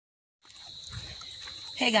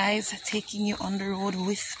Hey guys, taking you on the road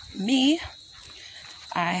with me.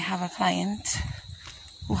 I have a client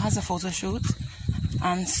who has a photo shoot,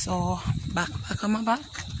 and so backpack on my back.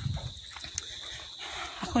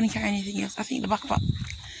 I couldn't carry anything else. I think the backpack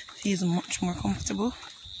feels much more comfortable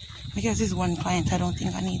because this one client I don't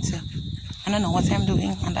think I need to. I don't know what I'm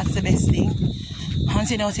doing, and that's the best thing.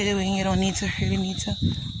 Once you know what you're doing, you don't really need to.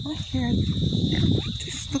 Oh, here,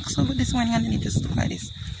 this looks over this one, and I need to look like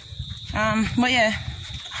this. But yeah.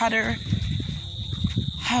 I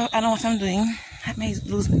know what I'm doing. I may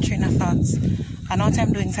lose my train of thoughts. I know what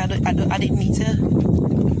I'm doing, so I didn't need to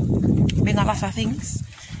bring a lot of things.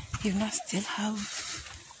 Even I still have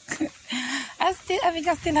I think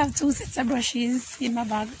I still have 2 sets of brushes in my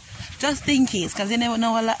bag, just in case, because you never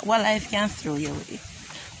know what life can throw you away.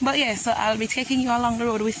 But yeah, so I'll be taking you along the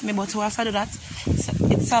road with me. But whilst I do that,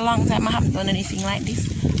 it's a long time I haven't done anything like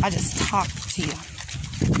this. I just talk to you.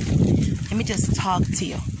 Let me just talk to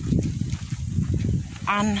you.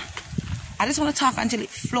 And I just want to talk until it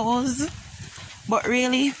flows. But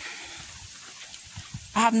really,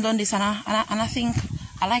 I haven't done this, and I think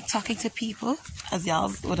I like talking to people, as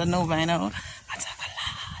y'all would have known by now. I talk a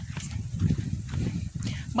lot.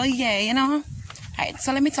 But yeah, you know. Alright,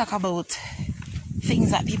 so let me talk about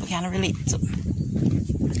things that people can relate to.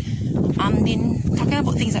 And then, talking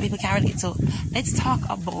about things that people can relate to, let's talk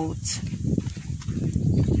about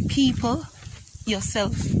people,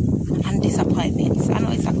 yourself, and disappointments. I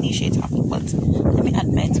know it's a cliche topic, but let me add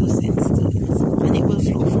my 2 cents to it, and it will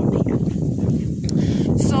flow from here.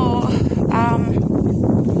 So,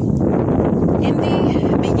 in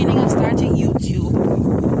the beginning of starting YouTube,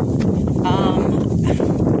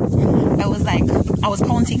 I was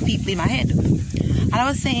counting people in my head, and I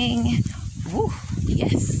was saying, "Woo,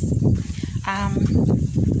 yes,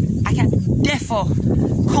 I can therefore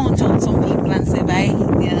count on some people and say by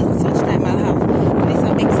such time I'll have this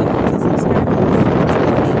X amount of subscribers.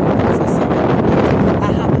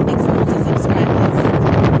 I'll have X amount of subscribers."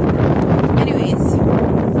 Anyways,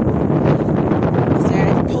 so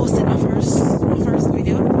I posted my first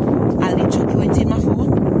video. I literally went in my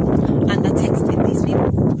phone and I texted these people.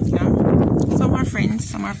 Some are friends,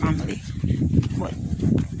 some are family, but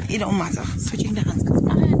it don't matter. Switching the hands because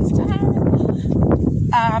my hands tired.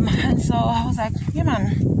 And so I was like, yeah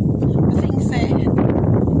man, the thing said,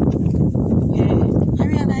 yeah, I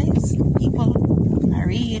realize people, I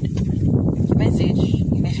read the message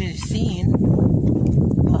is seen,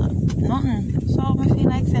 but nothing. So I feel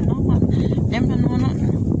like saying, no man, them don't know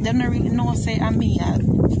nothing. Them don't really know, say I'm me.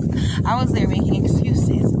 I was there making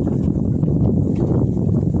excuses.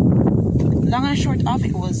 Long and short of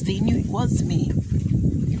it was, they knew it was me,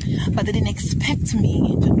 but they didn't expect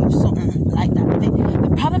me to do something like that.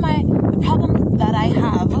 The problem that I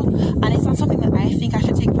have, and it's not something that I think I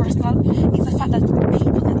should take personal, is the fact that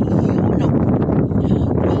people that you know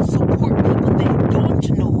will support people they don't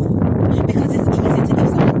know, because it's easy to give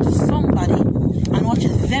something to somebody and watch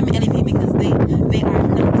them elevate because their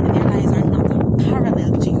lives are not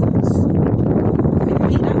parallel to yours. Let me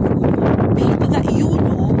repeat that. People that you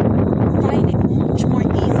know find it much more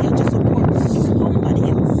easier to support somebody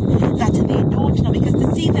else that they don't know, because to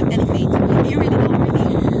see them elevate, you really don't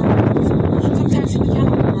really hurt. Sometimes people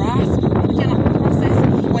cannot grasp, people cannot process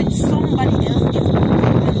when somebody else is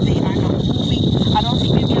moving and they are not moving. I don't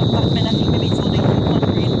think maybe I'm Batman, I think maybe it's how the human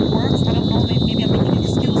brain works. I don't know, maybe I'm making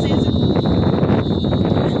excuses. And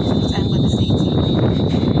this is what I'm going to say to you.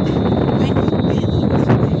 When you build,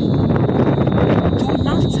 do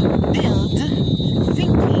not build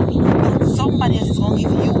thinking that somebody else is going to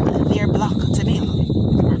give you their block to build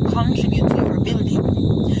or contribute to your building.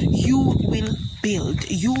 You will build.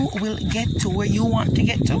 You will get to where you want to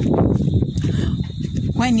get to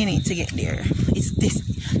when you need to get there. It's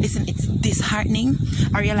disheartening.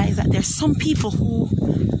 I realize that there's some people who,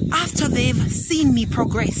 after they've seen me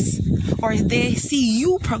progress or they see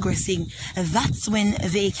you progressing, that's when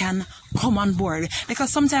they can come on board.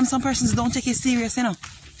 Because sometimes some persons don't take it serious, you know.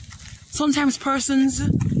 Sometimes persons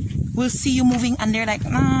will see you moving and they're like,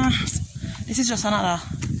 nah, this is just another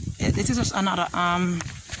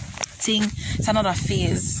thing, it's another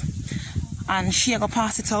phase, and she go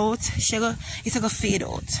pass it out, it's go fade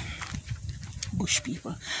out. Bush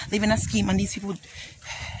people live in a scheme, and these people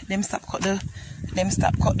them stop cut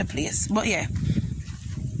the place. But yeah,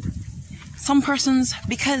 some persons,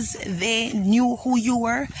 because they knew who you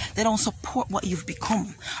were, they don't support what you've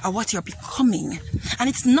become or what you're becoming. And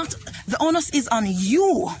it's not, the onus is on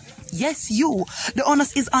you. Yes, you. The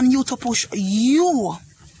onus is on you to push you.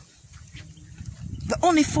 The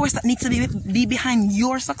only force that needs to be behind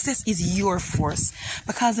your success is your force.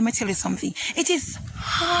 Because let me tell you something. It is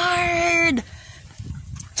hard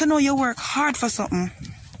to know you work hard for something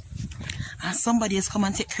and somebody else come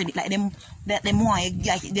and take credit like them that them want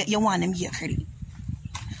you want them give credit.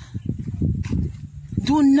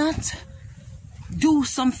 Do not do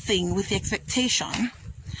something with the expectation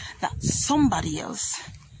that somebody else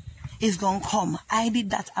is gonna come. I did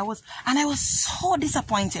that. I was so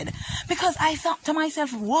disappointed because I thought to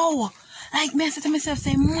myself, whoa, like me I said to myself,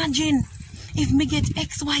 say, imagine if me get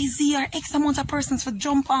XYZ or X amount of persons for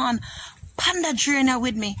jump on panda journey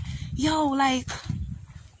with me. Yo, like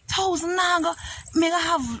 1,000 naga, me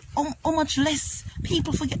have how much less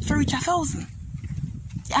people forget for reach 1,000.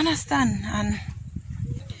 You understand? And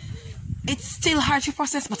it's still hard to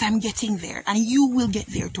process, but I'm getting there, and you will get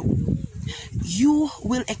there too. You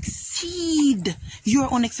will exceed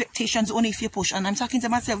your own expectations only if you push. And I'm talking to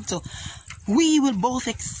myself too. We will both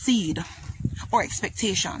exceed our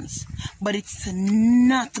expectations, but it's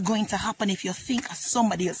not going to happen if you think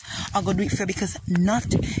somebody else are going to do it for you, because not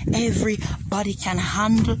everybody can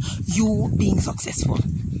handle you being successful.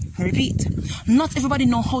 Repeat, not everybody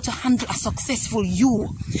know how to handle a successful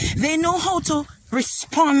you. They know how to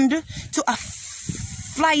respond to a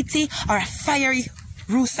flighty or a fiery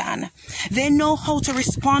Ruthan. They know how to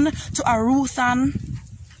respond to a Ruthan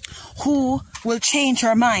who will change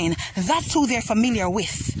her mind. That's who they're familiar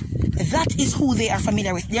with. That is who they are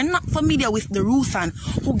familiar with. They're not familiar with the Ruthan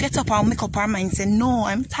who gets up and make up her mind and say, no,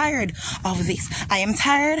 I'm tired of this. I am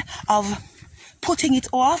tired of putting it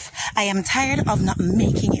off. I am tired of not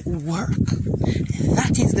making it work.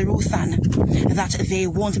 That is the Ruthan that they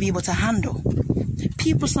won't be able to handle.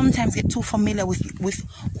 People sometimes get too familiar with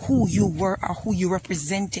who you were or who you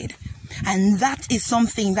represented. And that is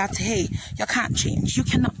something that, hey, you can't change. You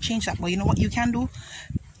cannot change that. But you know what you can do?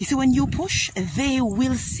 You see, when you push, they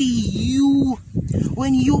will see you.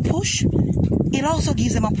 When you push, it also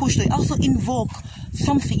gives them a push. It also invoke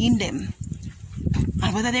something in them.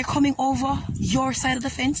 And whether they're coming over your side of the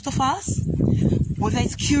fence to fast, whether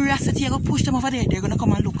it's curiosity, you're going to push them over there, they're going to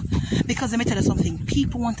come and look. Because let me tell you something,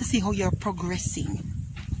 people want to see how you're progressing.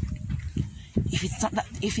 If it's not that,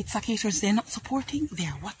 if it's a case where they're not supporting,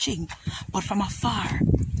 they're watching. But from afar,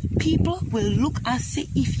 people will look and see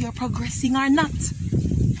if you're progressing or not.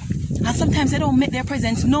 And sometimes they don't make their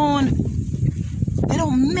presence known. They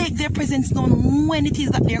don't make their presence known when it is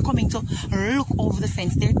that they're coming to look over the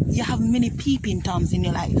fence. You have many peeping toms in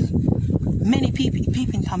your life. Many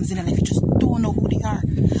peeping toms in your life. You just don't know who they are.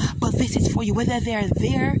 But this is for you. Whether they're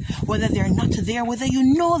there, whether they're not there, whether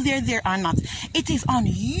you know they're there or not. It is on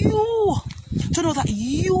you to know that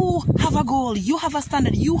you have a goal, you have a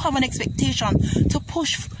standard, you have an expectation to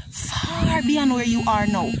push far beyond where you are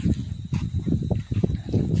now.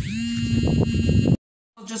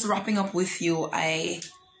 Just wrapping up with you, I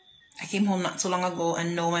came home not too long ago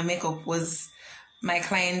and know my makeup was my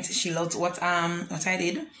client. She loved what I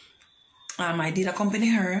did. I did accompany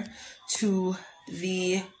her to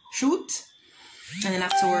the shoot, and then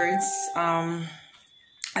afterwards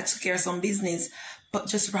I took care of some business. But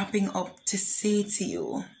just wrapping up to say to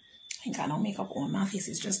you, I ain't got no makeup on, my face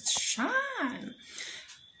is just shine.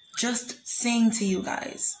 Just saying to you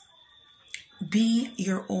guys, be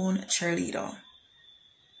your own cheerleader.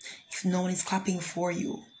 If no one is clapping for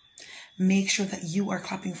you, make sure that you are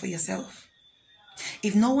clapping for yourself.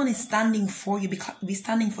 If no one is standing for you, be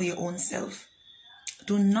standing for your own self.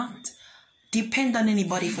 Do not depend on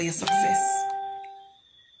anybody for your success.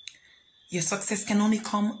 Your success can only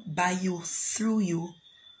come by you, through you,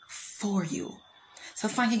 for you. So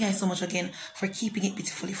thank you guys so much again for keeping it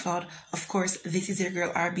beautifully flawed. Of course, this is your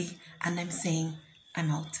girl RB, and I'm saying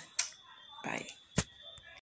I'm out. Bye.